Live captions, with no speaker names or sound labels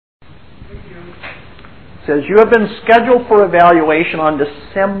It says, you have been scheduled for evaluation on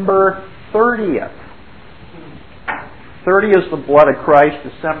December 30th. 30 is the blood of Christ.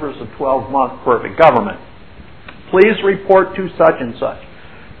 December is the 12-month perfect government. Please report to such and such.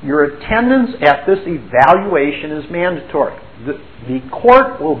 Your attendance at this evaluation is mandatory. The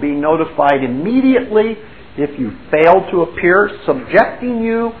court will be notified immediately if you fail to appear, subjecting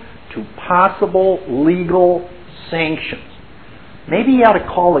you to possible legal sanctions. Maybe you ought to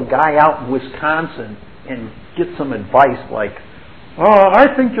call a guy out in Wisconsin and get some advice like, I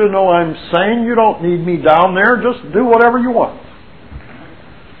think you know I'm sane. You don't need me down there. Just do whatever you want.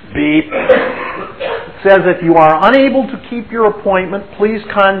 Beep. It says if you are unable to keep your appointment, please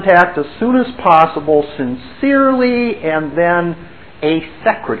contact as soon as possible, sincerely, and then a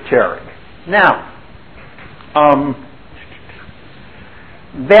secretary. Now,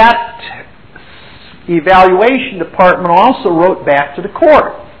 that evaluation department also wrote back to the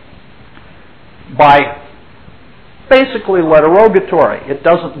court by basically letter rogatory. It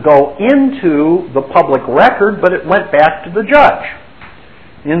doesn't go into the public record, but it went back to the judge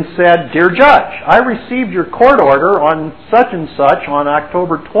and said, Dear Judge, I received your court order on such and such on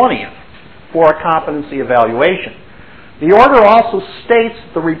October 20th for a competency evaluation. The order also states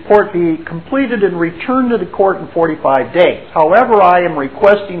that the report be completed and returned to the court in 45 days. However, I am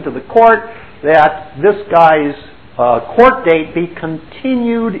requesting to the court that this guy's court date be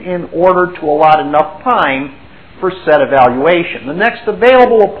continued in order to allot enough time for said evaluation. The next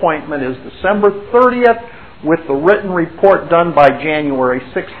available appointment is December 30th with the written report done by January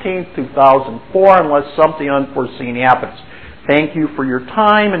 16th, 2004, unless something unforeseen happens. Thank you for your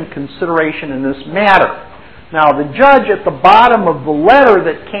time and consideration in this matter. Now, the judge at the bottom of the letter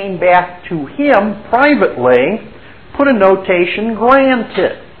that came back to him privately put a notation,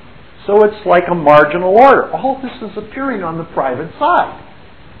 granted. So it's like a marginal order. All this is appearing on the private side.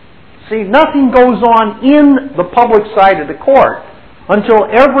 See, nothing goes on in the public side of the court until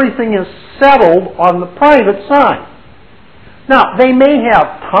everything is settled on the private side. Now, they may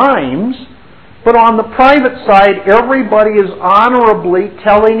have times, but on the private side, everybody is honorably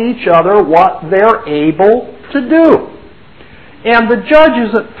telling each other what they're able to do. And the judge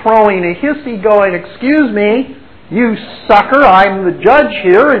isn't throwing a hissy going, excuse me, you sucker, I'm the judge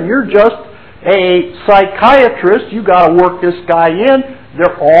here and you're just a psychiatrist, you got to work this guy in.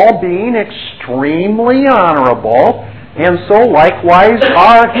 They're all being extremely honorable. And so likewise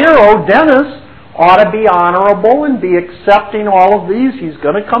our hero, Dennis, ought to be honorable and be accepting all of these. He's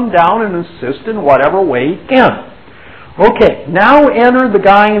going to come down and assist in whatever way he can. Okay, now enter the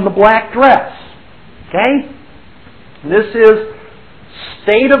guy in the black dress. Okay? This is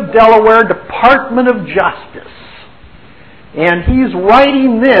State of Delaware Department of Justice. And he's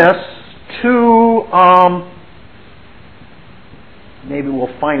writing this to, maybe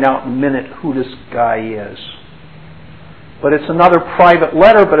we'll find out in a minute who this guy is. But it's another private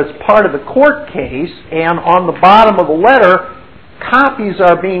letter, but it's part of the court case, and on the bottom of the letter, copies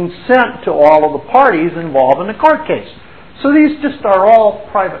are being sent to all of the parties involved in the court case. So these just are all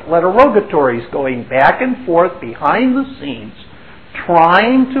private letter rogatories going back and forth behind the scenes,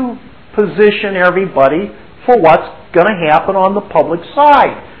 trying to position everybody for what's going to happen on the public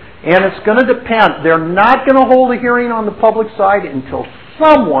side. And it's going to depend. They're not going to hold a hearing on the public side until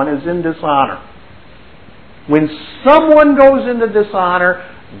someone is in dishonor. When someone goes into dishonor,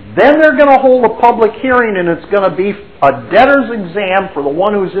 then they're going to hold a public hearing, and it's going to be a debtor's exam for the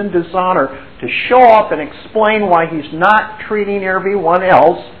one who's in dishonor to show up and explain why he's not treating everyone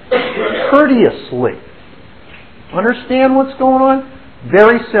else courteously. Understand what's going on?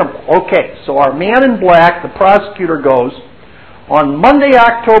 Very simple. Okay, so our man in black, the prosecutor, goes, on Monday,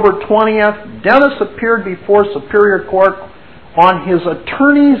 October 20th, Dennis appeared before Superior Court on his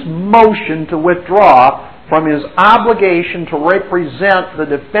attorney's motion to withdraw from his obligation to represent the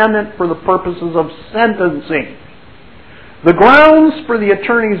defendant for the purposes of sentencing. The grounds for the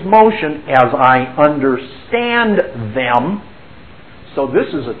attorney's motion, as I understand them, so this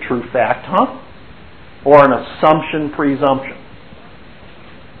is a true fact, huh? Or an assumption, presumption,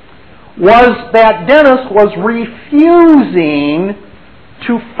 was that Dennis was refusing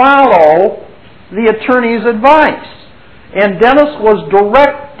to follow the attorney's advice. And Dennis was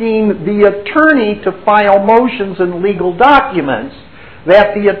directing the attorney to file motions and legal documents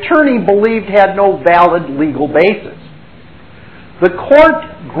that the attorney believed had no valid legal basis. The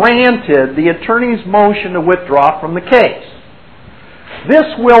court granted the attorney's motion to withdraw from the case. This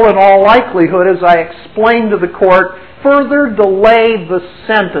will, in all likelihood, as I explained to the court, further delay the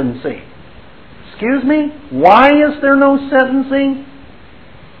sentencing. Excuse me? Why is there no sentencing?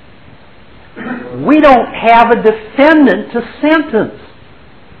 We don't have a defendant to sentence.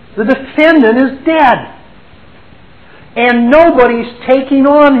 The defendant is dead. and nobody's taking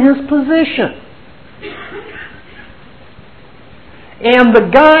on his position. And the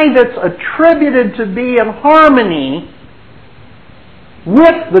guy that's attributed to be in harmony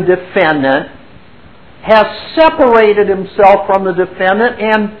with the defendant has separated himself from the defendant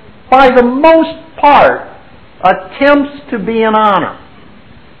and, by the most part, attempts to be an honor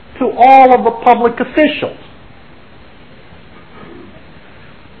to all of the public officials.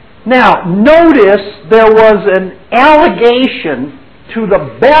 Now, notice there was an allegation to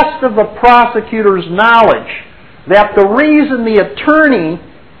the best of the prosecutor's knowledge that the reason the attorney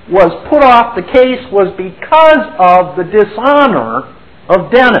was put off the case was because of the dishonor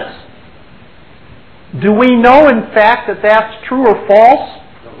of Dennis. Do we know, in fact, that that's true or false?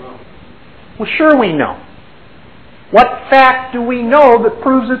 Well, sure we know. What fact do we know that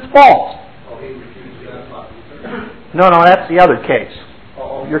proves it's false? No, that's the other case.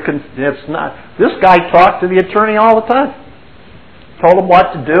 It's not. This guy talked to the attorney all the time. Told him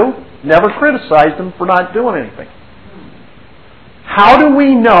what to do. Never criticized him for not doing anything. How do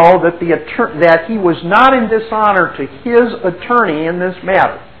we know that that he was not in dishonor to his attorney in this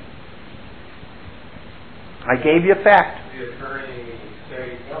matter? I gave you a fact. The attorney said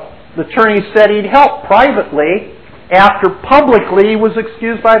he'd help. The attorney said he'd help privately after publicly he was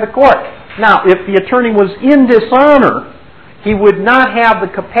excused by the court. Now, if the attorney was in dishonor, he would not have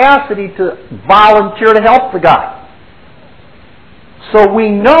the capacity to volunteer to help the guy. So we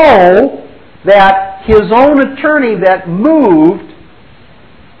know that his own attorney that moved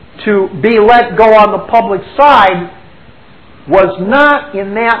to be let go on the public side was not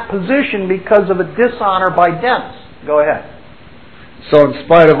in that position because of a dishonor by Dennis. Go ahead. So in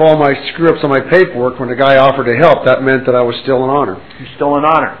spite of all my screw-ups on my paperwork, when the guy offered to help, that meant that I was still in honor. You're still in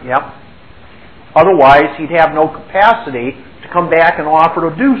honor, yep. Otherwise, he'd have no capacity to come back and offer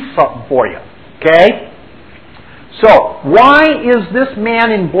to do something for you. Okay? So, why is this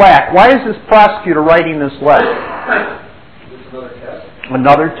man in black? Why is this prosecutor writing this letter? Just another test.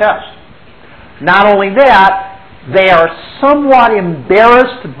 Another test. Not only that, they are somewhat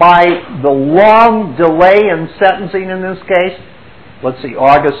embarrassed by the long delay in sentencing in this case. Let's see,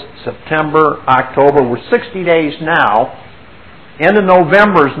 August, September, October. We're 60 days now. End of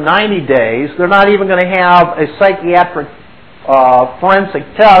November is 90 days. They're not even going to have a psychiatric forensic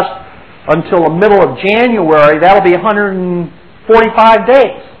test until the middle of January. That'll be 145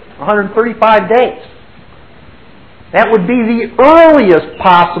 days, 135 days. That would be the earliest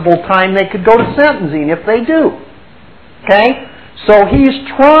possible time they could go to sentencing if they do. Okay? So he's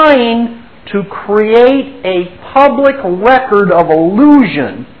trying to create a public record of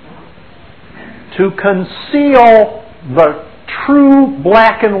illusion to conceal the true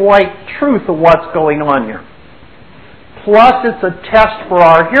black and white truth of what's going on here. Plus, it's a test for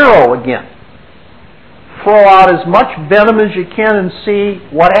our hero again. Throw out as much venom as you can and see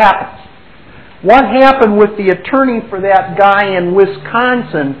what happens. What happened with the attorney for that guy in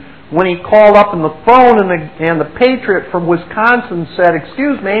Wisconsin when he called up on the phone and the patriot from Wisconsin said,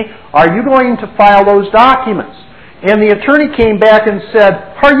 "Excuse me, are you going to file those documents?" And the attorney came back and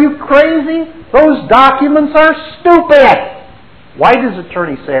said, "Are you crazy? Those documents are stupid." Why does the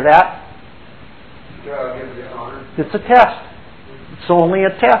attorney say that? It's a test. It's only a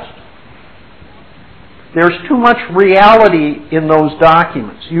test. There's too much reality in those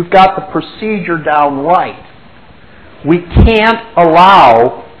documents. You've got the procedure down right. We can't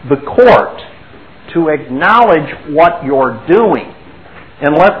allow the court to acknowledge what you're doing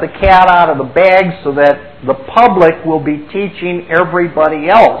and let the cat out of the bag so that the public will be teaching everybody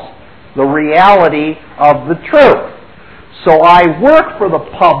else the reality of the truth. So I work for the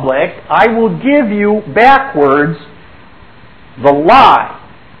public. I will give you backwards the lie.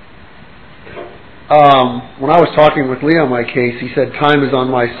 When I was talking with Lee on my case, he said time is on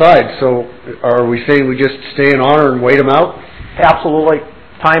my side. So are we saying we just stay in honor and wait him out? Absolutely.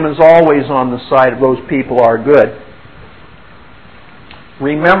 Time is always on the side of those people who are good.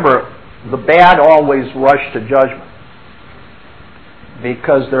 Remember, the bad always rush to judgment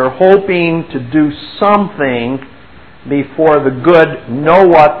because they're hoping to do something before the good know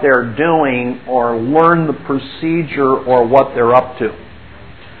what they're doing or learn the procedure or what they're up to.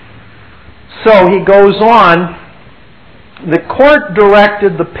 So he goes on, the court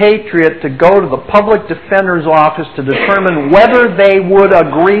directed the patriot to go to the public defender's office to determine whether they would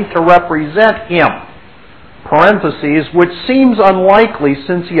agree to represent him, parentheses, which seems unlikely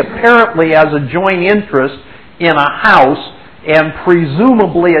since he apparently has a joint interest in a house and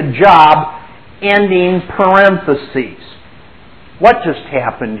presumably a job, ending parentheses. What just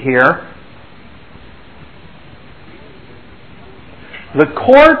happened here? The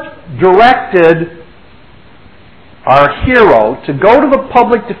court directed our hero, to go to the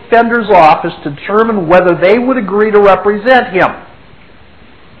public defender's office to determine whether they would agree to represent him.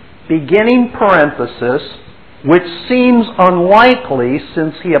 Beginning parenthesis, which seems unlikely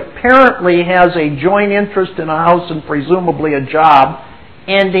since he apparently has a joint interest in a house and presumably a job,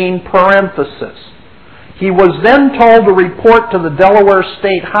 ending parenthesis. He was then told to report to the Delaware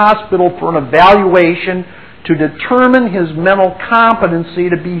State Hospital for an evaluation to determine his mental competency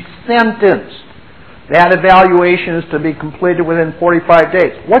to be sentenced. That evaluation is to be completed within 45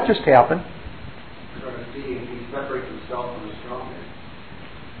 days. What just happened? We're going to see if he separates himself from the strong man.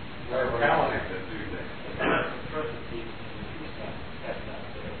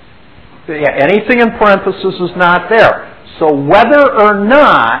 Yeah, anything in parentheses is not there. So whether or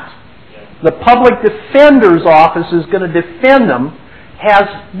not the public defender's office is going to defend him has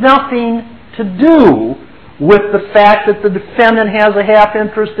nothing to do with the fact that the defendant has a half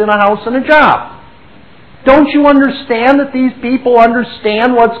interest in a house and a job. Don't you understand that these people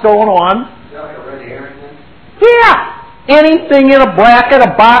understand what's going on? Is that like a red herring then? Yeah. Anything in a bracket,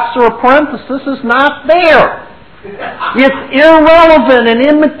 a box, or a parenthesis is not there. It's irrelevant and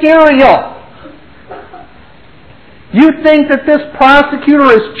immaterial. You think that this prosecutor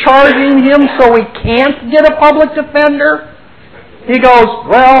is charging him so he can't get a public defender? He goes,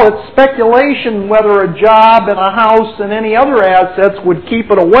 well, it's speculation whether a job and a house and any other assets would keep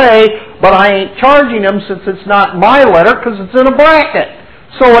it away, but I ain't charging him since it's not my letter because it's in a bracket.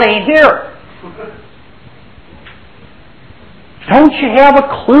 So it ain't here. Don't you have a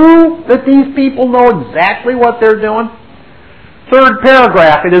clue that these people know exactly what they're doing? Third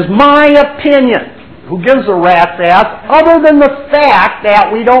paragraph, it is my opinion. Who gives a rat's ass other than the fact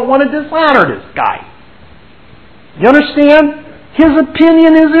that we don't want to dishonor this guy? You understand? His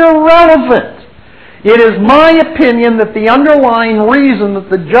opinion is irrelevant. It is my opinion that the underlying reason that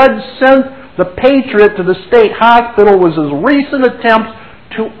the judge sent the Patriot to the state hospital was his recent attempt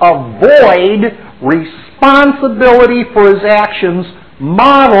to avoid responsibility for his actions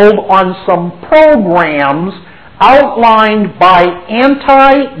modeled on some programs outlined by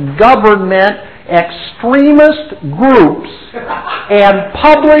anti-government extremist groups and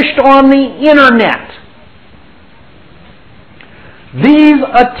published on the internet. These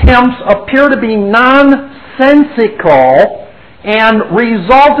attempts appear to be nonsensical and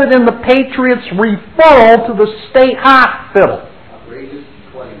resulted in the Patriots' referral to the state hospital. Outrageous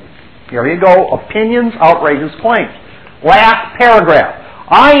claims. Here you go, opinions, outrageous claims. Last paragraph.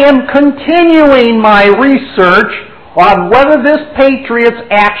 I am continuing my research on whether this Patriot's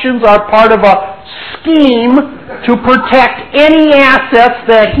actions are part of a scheme to protect any assets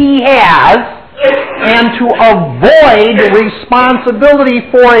that he has and to avoid responsibility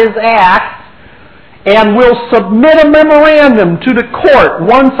for his act, and will submit a memorandum to the court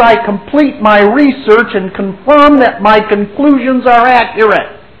once I complete my research and confirm that my conclusions are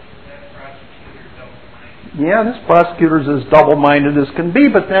accurate. Yeah, this prosecutor's as double-minded as can be,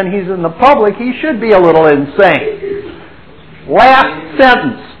 but then he's in the public, he should be a little insane. Last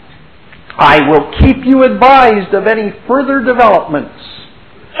sentence. I will keep you advised of any further developments.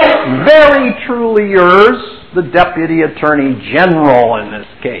 Very truly yours, the Deputy Attorney General in this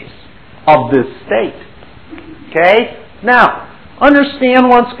case, of this state. Okay? Now, understand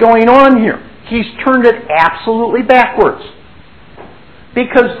what's going on here. He's turned it absolutely backwards.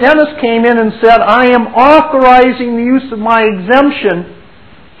 Because Dennis came in and said, I am authorizing the use of my exemption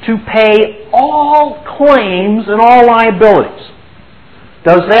to pay all claims and all liabilities.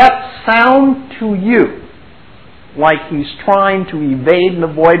 Does that sound to you like he's trying to evade and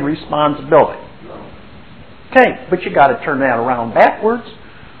avoid responsibility? Okay, but you got to turn that around backwards.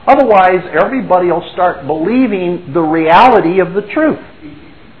 Otherwise, everybody will start believing the reality of the truth.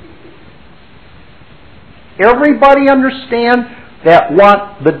 Everybody understand that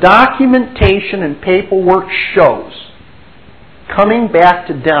what the documentation and paperwork shows, coming back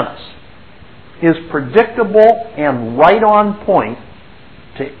to Dennis, is predictable and right on point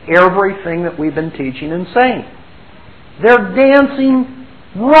to everything that we've been teaching and saying. They're dancing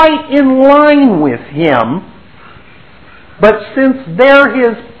right in line with him, but since they're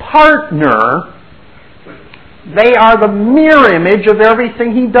his partner, they are the mirror image of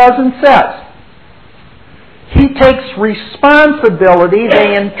everything he does and says. He takes responsibility,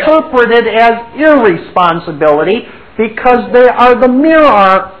 they interpret it as irresponsibility because they are the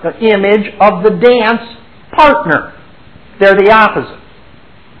mirror image of the dance partner. They're the opposite.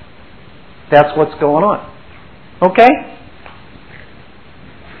 That's what's going on. Okay?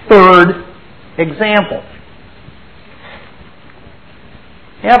 Third example.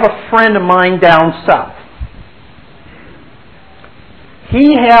 I have a friend of mine down south.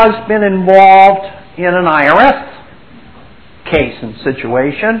 He has been involved in an IRS case and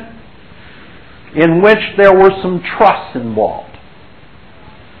situation in which there were some trusts involved.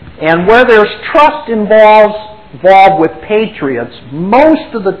 And where there's trust involved with patriots,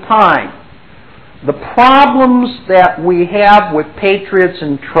 most of the time, the problems that we have with patriots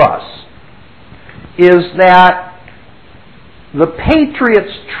and trusts is that the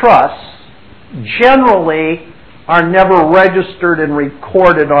patriots' trusts generally are never registered and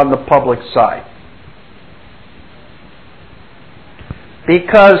recorded on the public side.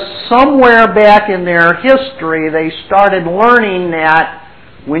 Because somewhere back in their history they started learning that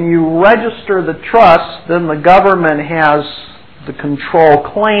when you register the trust, then the government has the control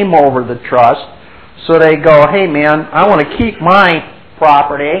claim over the trust. So they go, hey man, I want to keep my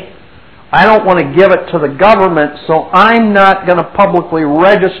property. I don't want to give it to the government, so I'm not going to publicly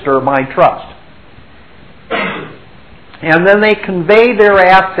register my trust. And then they convey their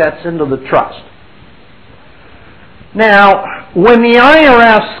assets into the trust. Now, when the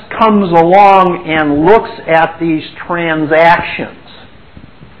IRS comes along and looks at these transactions,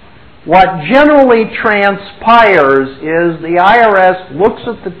 what generally transpires is the IRS looks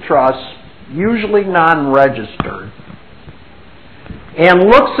at the trust, usually non-registered, and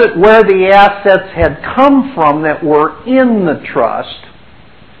looks at where the assets had come from that were in the trust,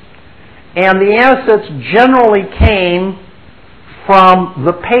 and the assets generally came from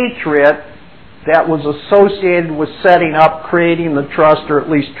the patriot that was associated with setting up, creating the trust, or at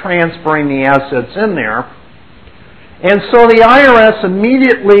least transferring the assets in there. And so the IRS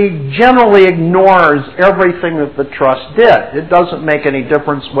immediately generally ignores everything that the trust did. It doesn't make any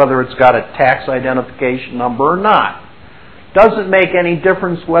difference whether it's got a tax identification number or not. Doesn't make any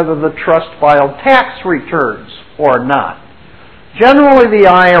difference whether the trust filed tax returns or not. Generally, the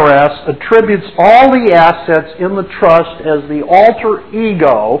IRS attributes all the assets in the trust as the alter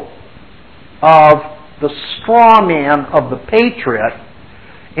ego of the straw man of the patriot,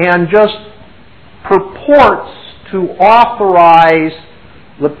 and just purports to authorize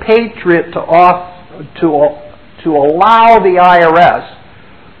the patriot to allow the IRS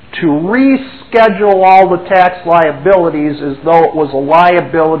to reschedule all the tax liabilities as though it was a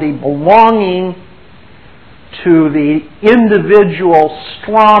liability belonging to the individual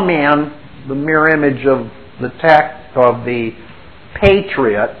straw man, the mirror image of the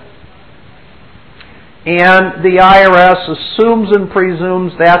patriot. And the IRS assumes and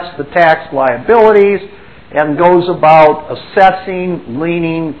presumes that's the tax liabilities and goes about assessing,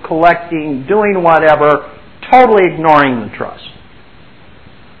 leaning, collecting, doing whatever, totally ignoring the trust.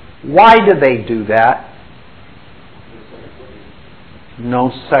 Why do they do that?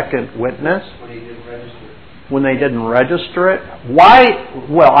 No second witness. When they didn't register it. Why?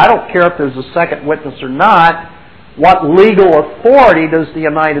 Well, I don't care if there's a second witness or not. What legal authority does the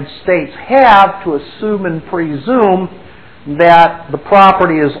United States have to assume and presume that the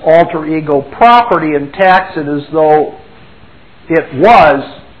property is alter ego property and tax it as though it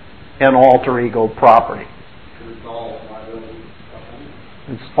was an alter ego property?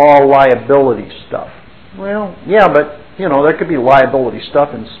 It's all liability stuff. Well, yeah, but, there could be liability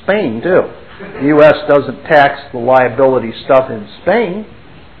stuff in Spain, too. The U.S. doesn't tax the liability stuff in Spain.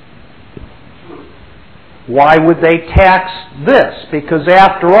 Why would they tax this? Because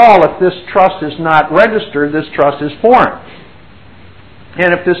after all, if this trust is not registered, this trust is foreign.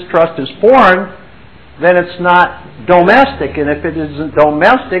 And if this trust is foreign, then it's not domestic. And if it isn't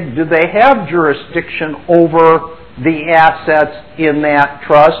domestic, do they have jurisdiction over the assets in that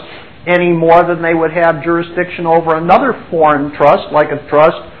trust any more than they would have jurisdiction over another foreign trust, like a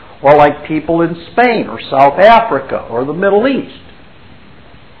trust or like people in Spain or South Africa or the Middle East?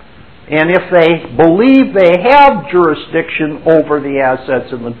 And if they believe they have jurisdiction over the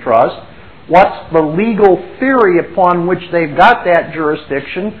assets in the trust, what's the legal theory upon which they've got that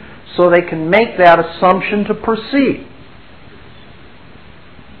jurisdiction so they can make that assumption to proceed?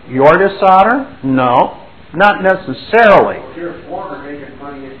 Your dishonor? No, not necessarily. If you're a foreigner making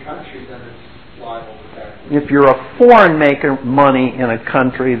money in country, then it's liable to tax. If you're a foreign maker money in a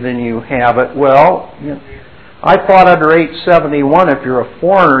country, then you have it. Well, I thought under 871, if you're a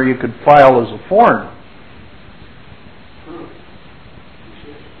foreigner, you could file as a foreigner.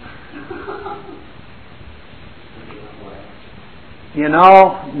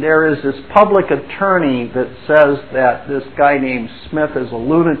 There is this public attorney that says that this guy named Smith is a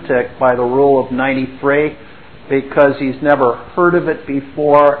lunatic by the rule of 93 because he's never heard of it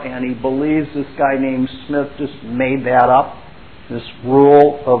before, and he believes this guy named Smith just made that up, this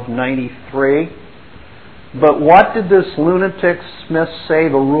rule of 93. But what did this lunatic Smith say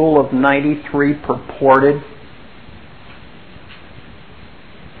the rule of 93 purported?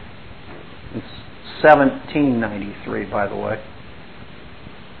 It 1793, by the way.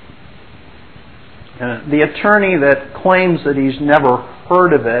 The attorney that claims that he's never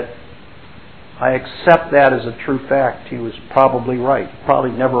heard of it, I accept that as a true fact. He was probably right.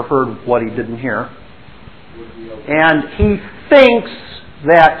 Probably never heard what he didn't hear. And he thinks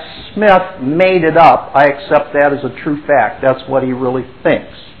that Smith made it up. I accept that as a true fact. That's what he really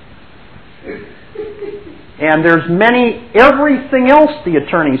thinks. And there's everything else the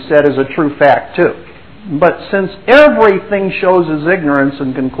attorney said is a true fact too. But since everything shows his ignorance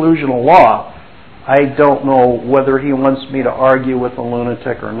in conclusional law, I don't know whether he wants me to argue with a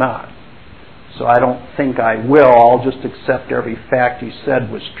lunatic or not. So I don't think I will. I'll just accept every fact he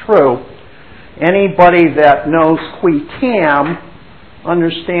said was true. Anybody that knows qui tam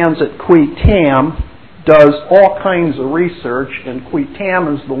understands that qui tam does all kinds of research, and qui tam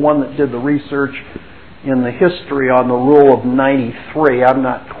is the one that did the research in the history on the Rule of 93. I'm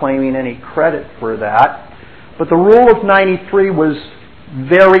not claiming any credit for that. But the Rule of 93 was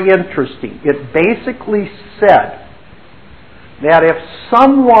very interesting. It basically said that if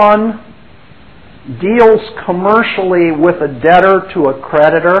someone deals commercially with a debtor to a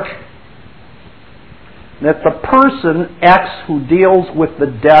creditor, that the person X who deals with the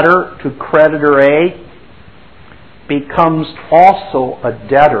debtor to creditor A becomes also a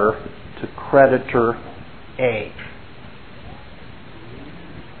debtor to creditor A.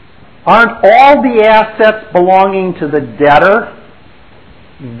 Aren't all the assets belonging to the debtor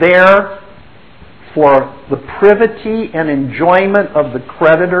there for the privity and enjoyment of the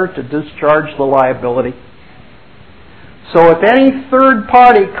creditor to discharge the liability? So if any third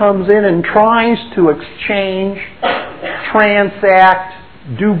party comes in and tries to exchange,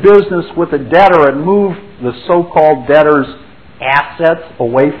 transact, do business with a debtor and move the so-called debtor's assets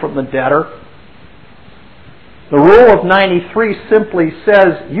away from the debtor, the Rule of 93 simply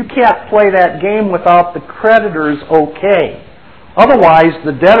says you can't play that game without the creditor's okay. Otherwise,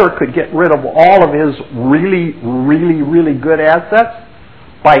 the debtor could get rid of all of his really, really, really good assets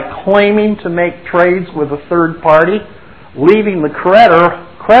by claiming to make trades with a third party, leaving the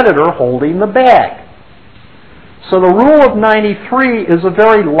creditor holding the bag. So the Rule of 93 is a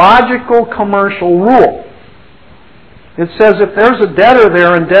very logical commercial rule. It says if there's a debtor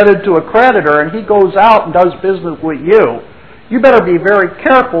there indebted to a creditor and he goes out and does business with you, you better be very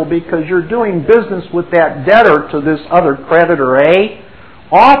careful because you're doing business with that debtor to this other creditor A,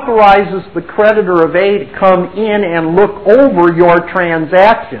 authorizes the creditor of A to come in and look over your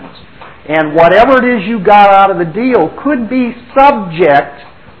transactions. And whatever it is you got out of the deal could be subject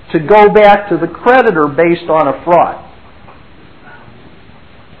to go back to the creditor based on a fraud.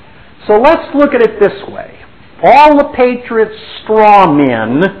 So let's look at it this way. All the Patriots straw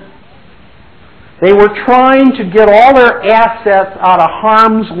men, they were trying to get all their assets out of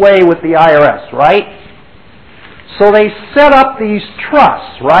harm's way with the IRS, right? So they set up these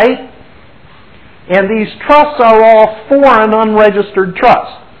trusts, right? And these trusts are all foreign unregistered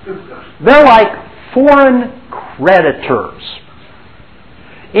trusts. They're like foreign creditors.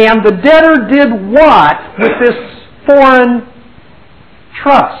 And the debtor did what with this foreign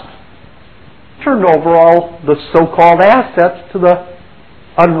trust? Turned over all the so-called assets to the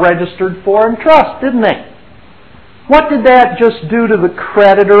unregistered foreign trust, didn't they? What did that just do to the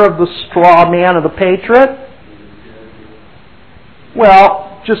creditor of the straw man of the Patriot?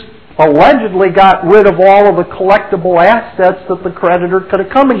 Well, just allegedly got rid of all of the collectible assets that the creditor could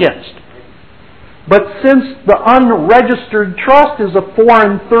have come against. But since the unregistered trust is a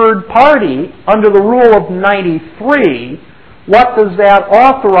foreign third party, under the Rule of 93, what does that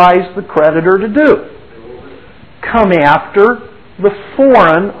authorize the creditor to do? Come after the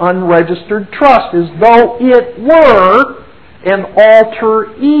foreign unregistered trust as though it were an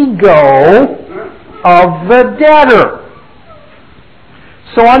alter ego of the debtor.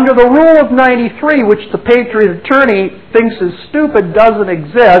 So under the Rule of 93, which the Patriot attorney thinks is stupid, doesn't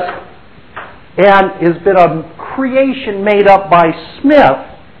exist, and has been a creation made up by Smith,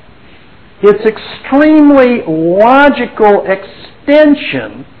 it's extremely logical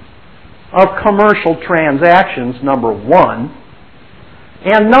extension of commercial transactions, number one.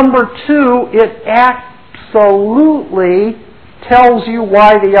 And number two, it absolutely tells you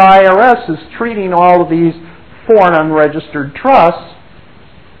why the IRS is treating all of these foreign unregistered trusts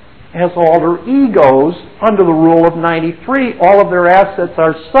as alter egos under the Rule of 93. All of their assets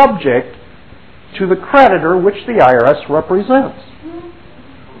are subject to the creditor which the IRS represents.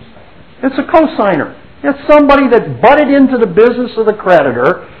 It's a cosigner. It's somebody that butted into the business of the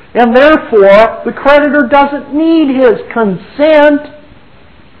creditor, and therefore the creditor doesn't need his consent.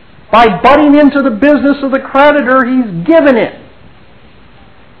 By butting into the business of the creditor, he's given it.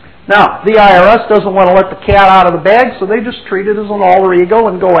 Now, the IRS doesn't want to let the cat out of the bag, so they just treat it as an alter ego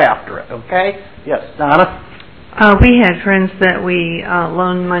and go after it, okay? Yes, Donna? We had friends that we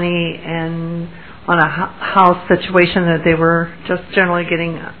loaned money and on a house situation that they were just generally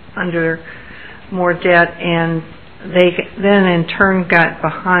getting under more debt, and they then in turn got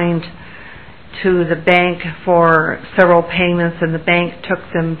behind to the bank for several payments, and the bank took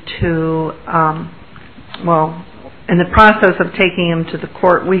them to, in the process of taking them to the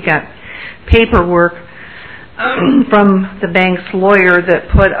court, we got paperwork from the bank's lawyer that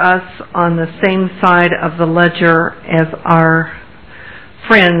put us on the same side of the ledger as our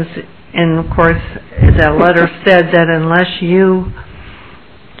friends. And of course, the letter said that unless you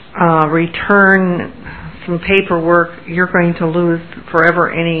return some paperwork, you're going to lose forever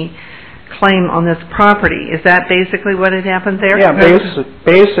any claim on this property. Is that basically what had happened there? Yeah,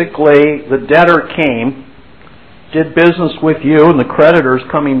 basically the debtor came, did business with you, and the creditor's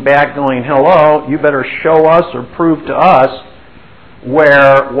coming back going, hello, you better show us or prove to us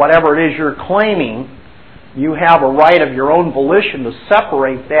where whatever it is you're claiming, you have a right of your own volition to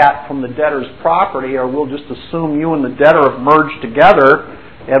separate that from the debtor's property, or we'll just assume you and the debtor have merged together,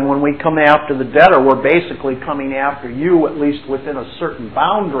 and when we come after the debtor, we're basically coming after you, at least within a certain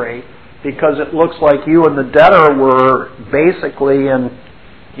boundary, because it looks like you and the debtor were basically in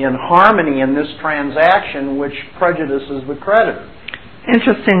harmony in this transaction, which prejudices the creditor.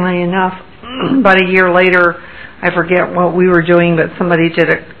 Interestingly enough, about a year later, I forget what we were doing, but somebody did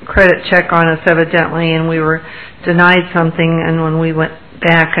a credit check on us evidently, and we were denied something, and when we went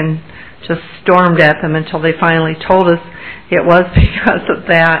back and just stormed at them until they finally told us it was because of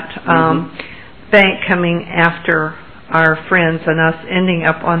that bank coming after our friends and us ending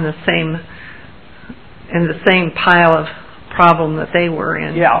up on the same pile of problem that they were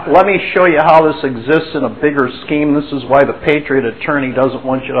in. Yeah, let me show you how this exists in a bigger scheme. This is why the Patriot Attorney doesn't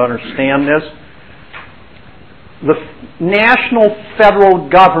want you to understand this. The national federal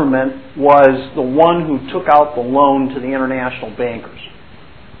government was the one who took out the loan to the international bankers.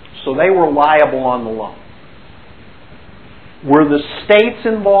 So they were liable on the loan. Were the states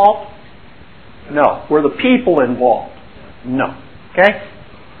involved? No. Were the people involved? No. Okay?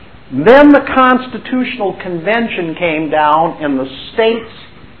 Then the Constitutional Convention came down and the states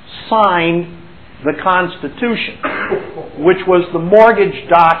signed the Constitution, which was the mortgage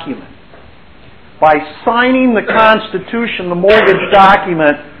document. By signing the Constitution, the mortgage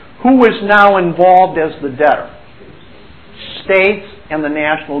document, who is now involved as the debtor? States and the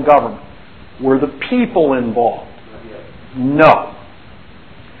national government. Were the people involved? No.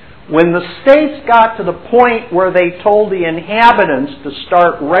 When the states got to the point where they told the inhabitants to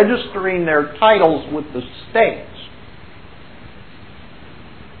start registering their titles with the states,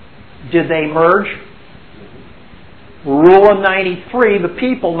 did they merge? Rule of 93, the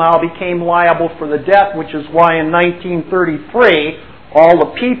people now became liable for the debt, which is why in 1933, all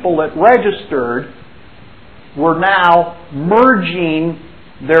the people that registered were now merging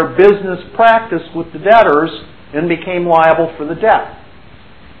their business practice with the debtors and became liable for the debt.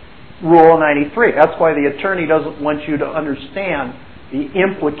 Rule 93. That's why the attorney doesn't want you to understand the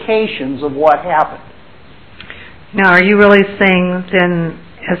implications of what happened. Now, are you really saying then,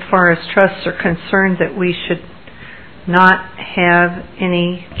 as far as trusts are concerned, that we should not have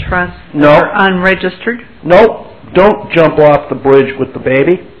any trusts that are unregistered? Nope. Don't jump off the bridge with the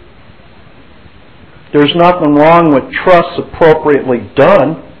baby. There's nothing wrong with trusts appropriately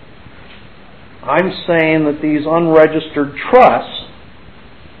done. I'm saying that these unregistered trusts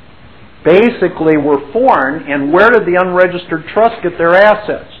basically were foreign, and where did the unregistered trusts get their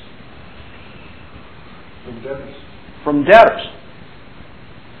assets? From debtors. From debtors.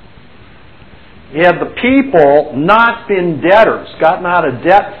 Had the people not been debtors, gotten out of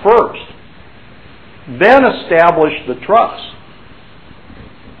debt first, then established the trust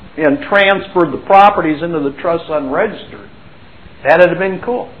and transferred the properties into the trust unregistered, that'd have been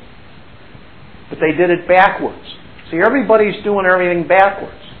cool. But they did it backwards. See, everybody's doing everything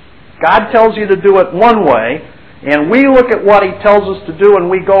backwards. God tells you to do it one way, and we look at what He tells us to do and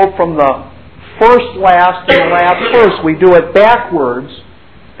we go from the first last to the last first. We do it backwards,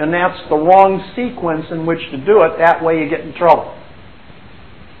 and that's the wrong sequence in which to do it. That way you get in trouble.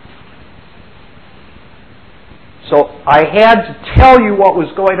 So I had to tell you what was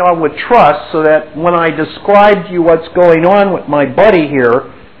going on with trust so that when I describe to you what's going on with my buddy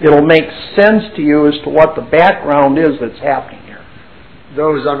here, it'll make sense to you as to what the background is that's happening here.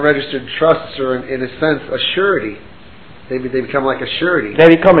 Those unregistered trusts are, in a sense, a surety. They become like a surety.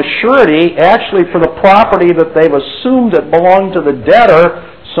 They become a surety, actually, for the property that they've assumed that belonged to the debtor,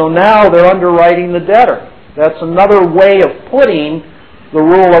 so now they're underwriting the debtor. That's another way of putting the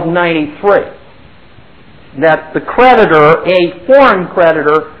rule of 93. That the creditor, a foreign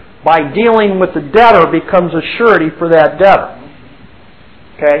creditor, by dealing with the debtor, becomes a surety for that debtor.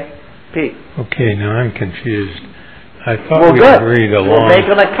 Okay? Pete? Okay, now I'm confused. I thought Well, we good. agreed We're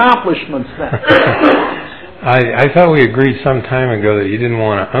making accomplishments then. I thought we agreed some time ago that you didn't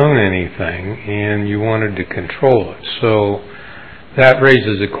want to own anything and you wanted to control it. So that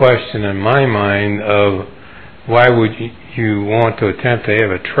raises a question in my mind of why would you want to attempt to have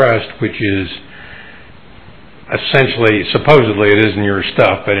a trust which is essentially, supposedly it isn't your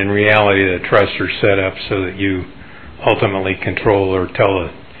stuff, but in reality the trusts are set up so that you ultimately control or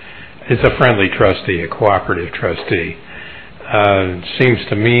it's a friendly trustee, a cooperative trustee. It seems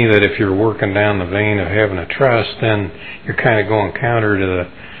to me that if you're working down the vein of having a trust, then you're kind of going counter to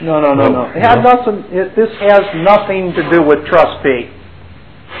the... No. This has nothing to do with trust, Pete.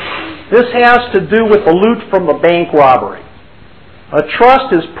 This has to do with the loot from the bank robbery. A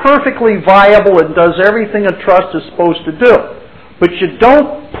trust is perfectly viable and does everything a trust is supposed to do. But you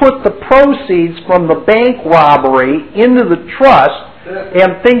don't put the proceeds from the bank robbery into the trust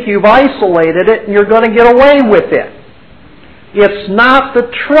and think you've isolated it and you're going to get away with it. It's not the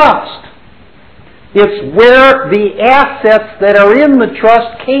trust. It's where the assets that are in the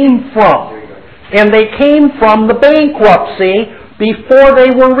trust came from. And they came from the bankruptcy before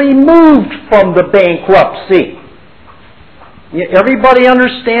they were removed from the bankruptcy. Everybody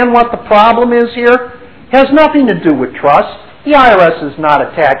understand what the problem is here? It has nothing to do with trust. The IRS is not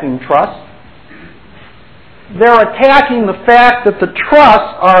attacking trust. They're attacking the fact that the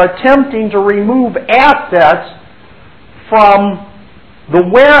trusts are attempting to remove assets from the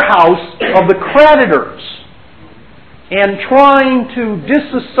warehouse of the creditors and trying to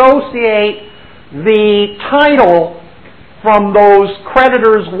disassociate the title from those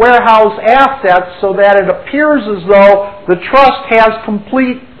creditors' warehouse assets so that it appears as though the trust has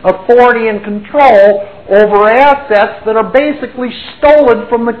complete authority and control over assets that are basically stolen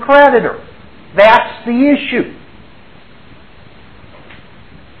from the creditor. That's the issue.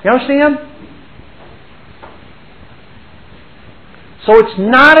 You understand? So it's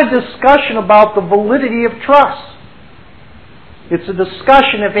not a discussion about the validity of trust. It's a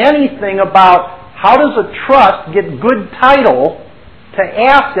discussion, if anything, about how does a trust get good title to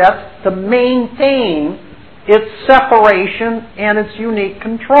assets to maintain its separation and its unique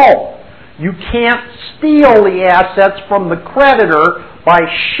control. You can't steal the assets from the creditor by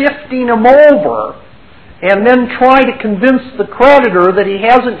shifting them over and then try to convince the creditor that he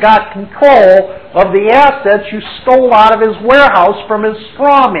hasn't got control of the assets you stole out of his warehouse from his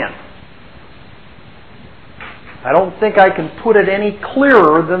straw man. I don't think I can put it any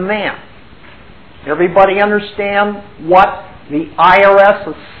clearer than that. Everybody understand what the IRS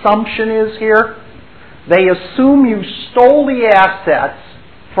assumption is here? They assume you stole the assets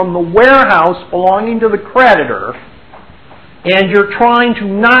from the warehouse belonging to the creditor and you're trying to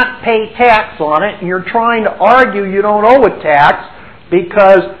not pay tax on it and you're trying to argue you don't owe a tax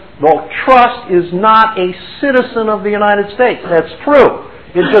because the trust is not a citizen of the United States. That's true.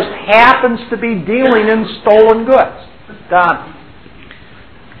 It just happens to be dealing in stolen goods. Don.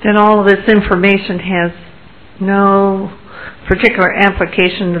 Then all of this information has no particular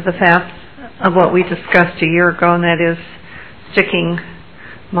application to the fact of what we discussed a year ago, and that is sticking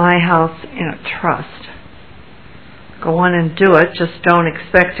my house in a trust. Go on and do it, just don't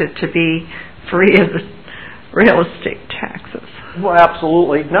expect it to be free of the real estate taxes. Well,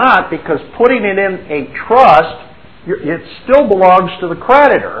 absolutely not, because putting it in a trust, it still belongs to the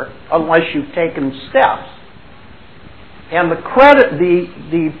creditor unless you've taken steps. And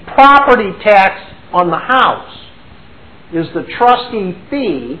the property tax on the house is the trustee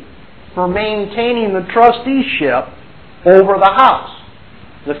fee for maintaining the trusteeship over the house.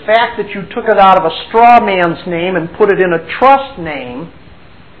 The fact that you took it out of a straw man's name and put it in a trust name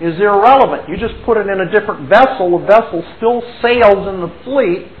is irrelevant. You just put it in a different vessel. The vessel still sails in the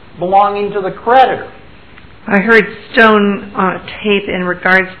fleet belonging to the creditor. I heard Stone on a tape in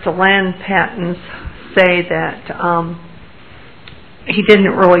regards to land patents say that he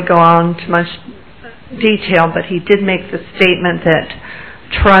didn't really go on to much detail, but he did make the statement that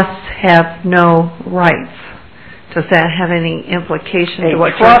trusts have no rights. Does that have any implication to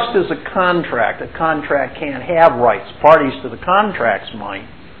what... A trust is a contract. A contract can't have rights. Parties to the contracts might.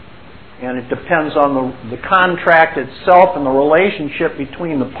 And it depends on the contract itself and the relationship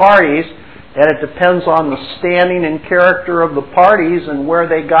between the parties, and it depends on the standing and character of the parties and where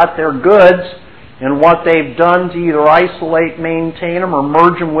they got their goods and what they've done to either isolate, maintain them, or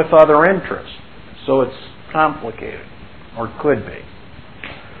merge them with other interests. So it's complicated, or could be.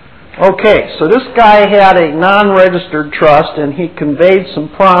 Okay, so this guy had a non-registered trust and he conveyed some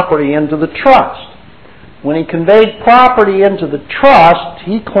property into the trust. When he conveyed property into the trust,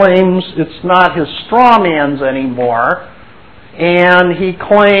 he claims it's not his straw man's anymore, and he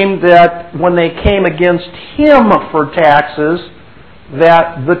claimed that when they came against him for taxes,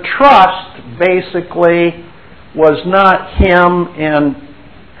 that the trust basically was not him and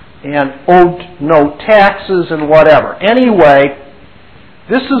owed no taxes and whatever. Anyway,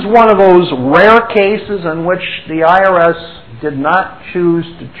 this is one of those rare cases in which the IRS did not choose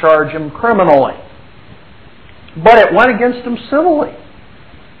to charge him criminally. But it went against him civilly.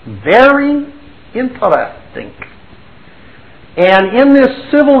 Very interesting. And in this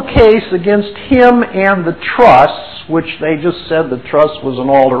civil case against him and the trusts, which they just said the trust was an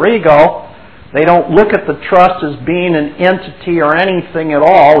alter ego, they don't look at the trust as being an entity or anything at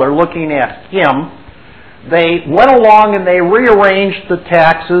all. They're looking at him. They went along and they rearranged the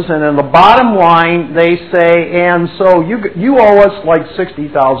taxes, and in the bottom line they say, and so you owe us like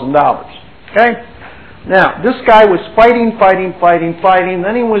 $60,000. Okay? Now, this guy was fighting.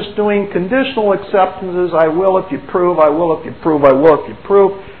 Then he was doing conditional acceptances. I will if you prove, I will if you prove, I will if you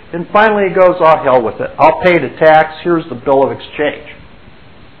prove. And finally he goes, oh, hell with it. I'll pay the tax. Here's the bill of exchange.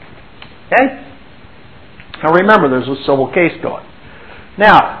 Okay? Now remember, there's a civil case going.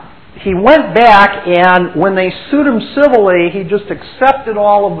 Now, he went back, and when they sued him civilly, he just accepted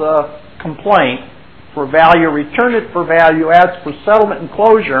all of the complaint for value, returned it for value, asked for settlement and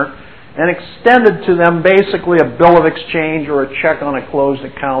closure, and extended to them basically a bill of exchange or a check on a closed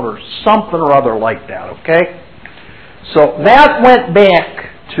account or something or other like that, okay? So that went back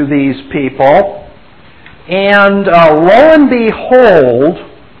to these people, and lo and behold,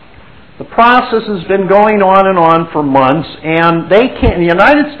 the process has been going on and on for months, and the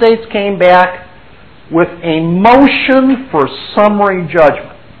United States came back with a motion for summary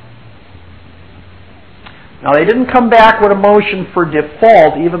judgment. Now, they didn't come back with a motion for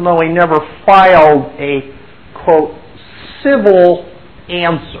default, even though he never filed a, quote, civil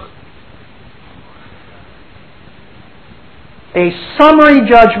answer. A summary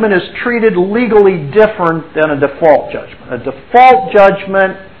judgment is treated legally different than a default judgment. A default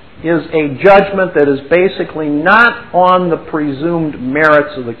judgment is a judgment that is basically not on the presumed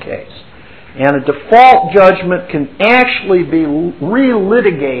merits of the case. And a default judgment can actually be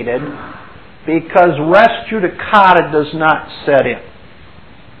re-litigated because res judicata does not set in.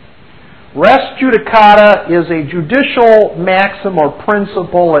 Res judicata is a judicial maxim or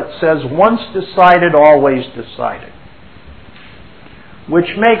principle that says once decided, always decided. Which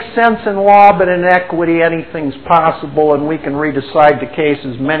makes sense in law, but in equity anything's possible, and we can redecide the case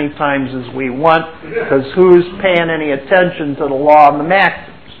as many times as we want, because who's paying any attention to the law and the maxims?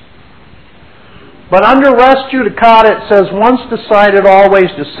 But under res judicata it says once decided,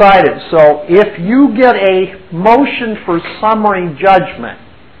 always decided. So if you get a motion for summary judgment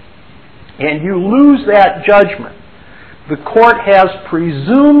and you lose that judgment, the court has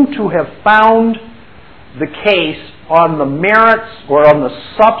presumed to have found the case on the merits or on the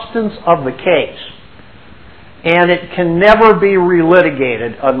substance of the case. And it can never be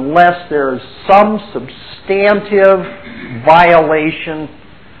relitigated unless there is some substantive violation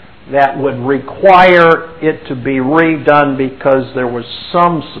that would require it to be redone because there was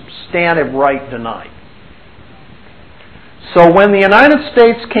some substantive right denied. So when the United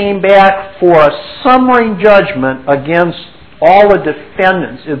States came back for a summary judgment against all the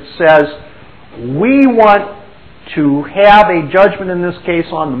defendants, it says, we want to have a judgment in this case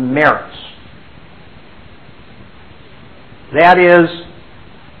on the merits. That is,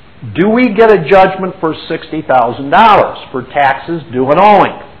 do we get a judgment for $60,000 for taxes due and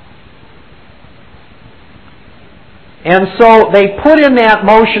owing? And so they put in that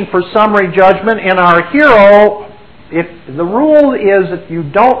motion for summary judgment, and our hero, if the rule is if you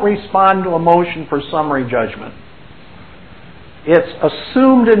don't respond to a motion for summary judgment, it's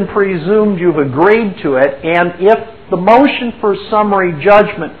assumed and presumed you've agreed to it, and if the motion for summary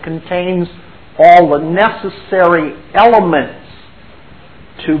judgment contains all the necessary elements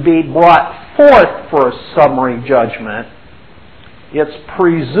to be brought forth for a summary judgment, it's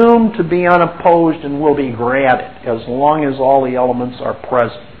presumed to be unopposed and will be granted as long as all the elements are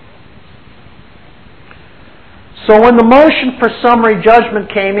present. So when the motion for summary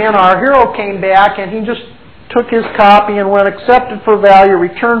judgment came in, our hero came back and he just took his copy and went accepted for value,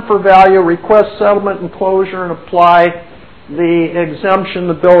 returned for value, request settlement and closure, and apply the exemption,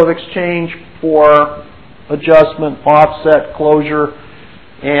 the bill of exchange for adjustment, offset, closure,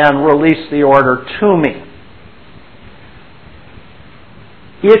 and release the order to me.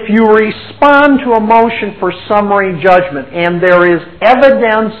 if you respond to a motion for summary judgment and there is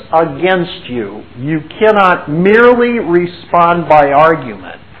evidence against you, you cannot merely respond by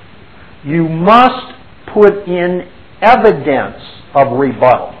argument. You must put in evidence of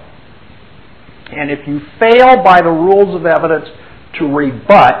rebuttal. And if you fail by the rules of evidence to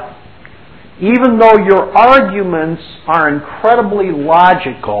rebut, even though your arguments are incredibly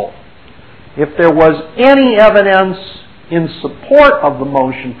logical, if there was any evidence in support of the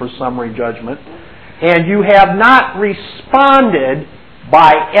motion for summary judgment, and you have not responded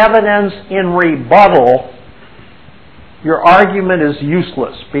by evidence in rebuttal, your argument is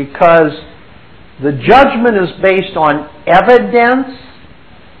useless, because the judgment is based on evidence,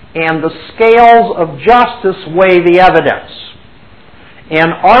 and the scales of justice weigh the evidence.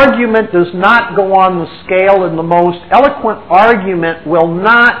 An argument does not go on the scale, and the most eloquent argument will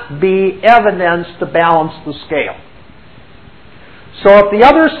not be evidence to balance the scale. So if the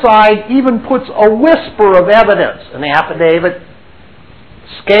other side even puts a whisper of evidence, an affidavit,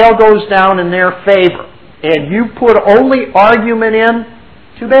 scale goes down in their favor, and you put only argument in,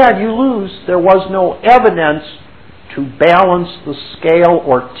 too bad, you lose. There was no evidence to balance the scale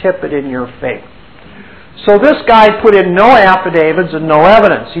or tip it in your favor. So this guy put in no affidavits and no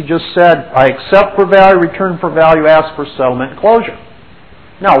evidence. He just said, I accept for value, return for value, ask for settlement and closure.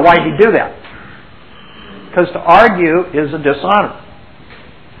 Now, why did he do that? Because to argue is a dishonor.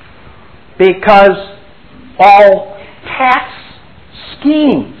 Because all tax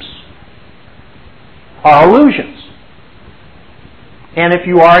schemes are illusions. And if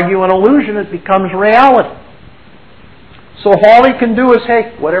you argue an illusion, it becomes reality. So all he can do is,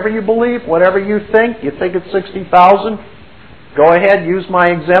 hey, whatever you believe, whatever you think it's $60,000, go ahead, use my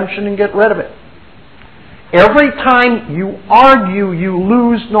exemption and get rid of it. Every time you argue, you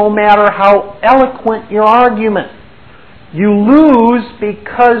lose no matter how eloquent your argument. You lose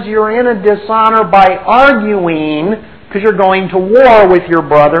because you're in a dishonor by arguing, because you're going to war with your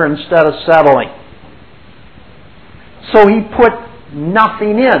brother instead of settling. So he put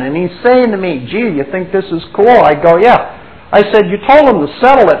nothing in, and he's saying to me, gee, you think this is cool? I go, yeah. I said, you told him to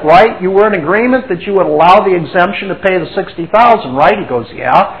settle it, right? You were in agreement that you would allow the exemption to pay the $60,000, right? He goes,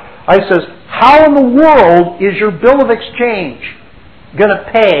 yeah. I says, how in the world is your bill of exchange going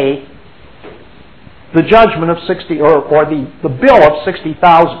to pay the judgment of the bill of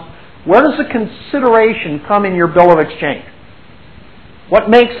 $60,000? Where does the consideration come in your bill of exchange? What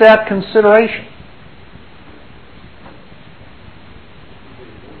makes that consideration?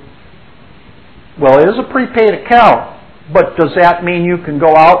 Well, it is a prepaid account. But does that mean you can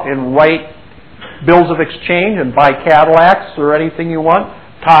go out and write bills of exchange and buy Cadillacs or anything you want?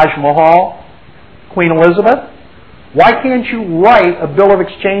 Taj Mahal, Queen Elizabeth? Why can't you write a bill of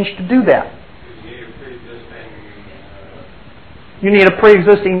exchange to do that? You need a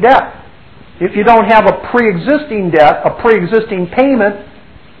pre-existing debt. If you don't have a pre-existing debt, a pre-existing payment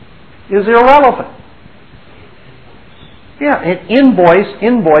is irrelevant. Yeah, an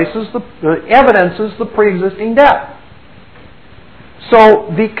invoices the evidences the pre-existing debt. So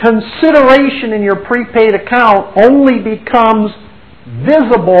the consideration in your prepaid account only becomes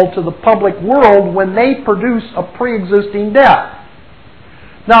visible to the public world when they produce a pre-existing debt.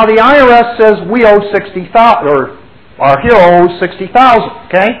 Now the IRS says we owe $60,000, or our hero owes $60,000.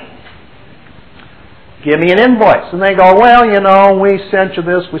 Okay, give me an invoice, and they go, well, you know, we sent you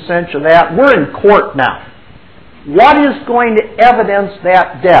this, we sent you that. We're in court now. What is going to evidence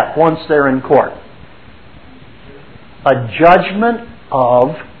that debt once they're in court? A judgment of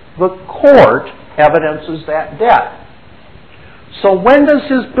the court evidences that debt. So when does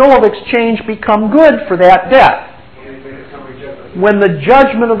his bill of exchange become good for that debt? When the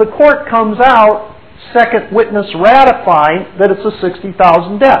judgment of the court comes out, second witness ratifying that it's a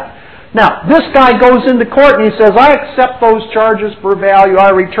 $60,000 debt. Now, this guy goes into court and he says, I accept those charges for value, I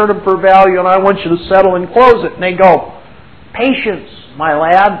return them for value, and I want you to settle and close it. And they go, patience, my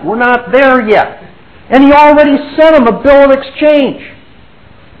lad, we're not there yet. And he already sent him a bill of exchange.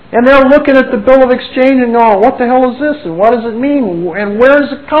 And they're looking at the bill of exchange and going, what the hell is this? And what does it mean? And where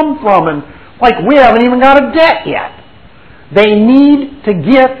does it come from? And like, we haven't even got a debt yet. They need to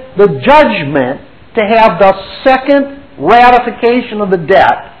get the judgment to have the second ratification of the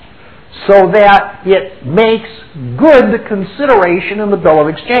debt so that it makes good the consideration in the bill of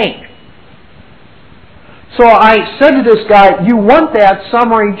exchange. So I said to this guy, you want that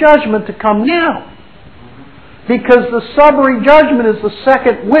summary judgment to come now. Because the summary judgment is the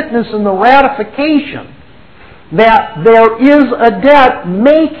second witness in the ratification that there is a debt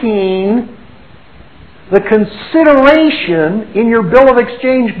making the consideration in your bill of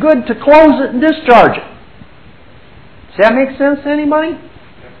exchange good to close it and discharge it. Does that make sense to anybody?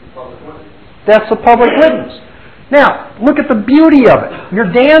 public witness. That's a public witness. Now, look at the beauty of it.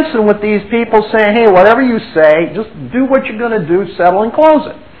 You're dancing with these people saying, hey, whatever you say, just do what you're going to do, settle and close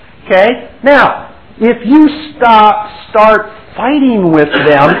it. Okay? Now, if you start fighting with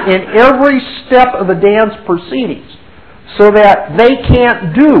them in every step of the dance proceedings so that they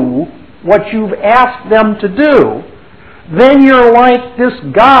can't do what you've asked them to do, then you're like this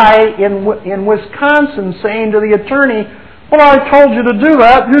guy in Wisconsin saying to the attorney, well, I told you to do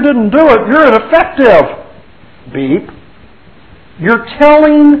that, you didn't do it, you're ineffective. Beep. You're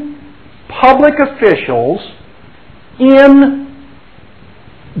telling public officials in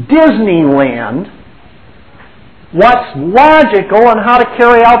Disneyland what's logical and how to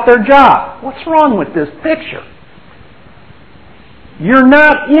carry out their job. What's wrong with this picture? You're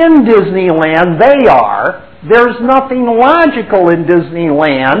not in Disneyland, they are. There's nothing logical in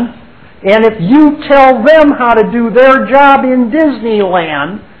Disneyland. And if you tell them how to do their job in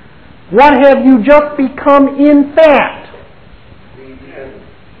Disneyland, what have you just become in fact?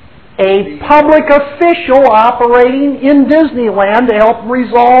 A public official operating in Disneyland to help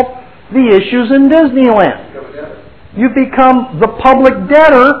resolve the issues in Disneyland. You become the public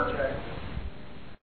debtor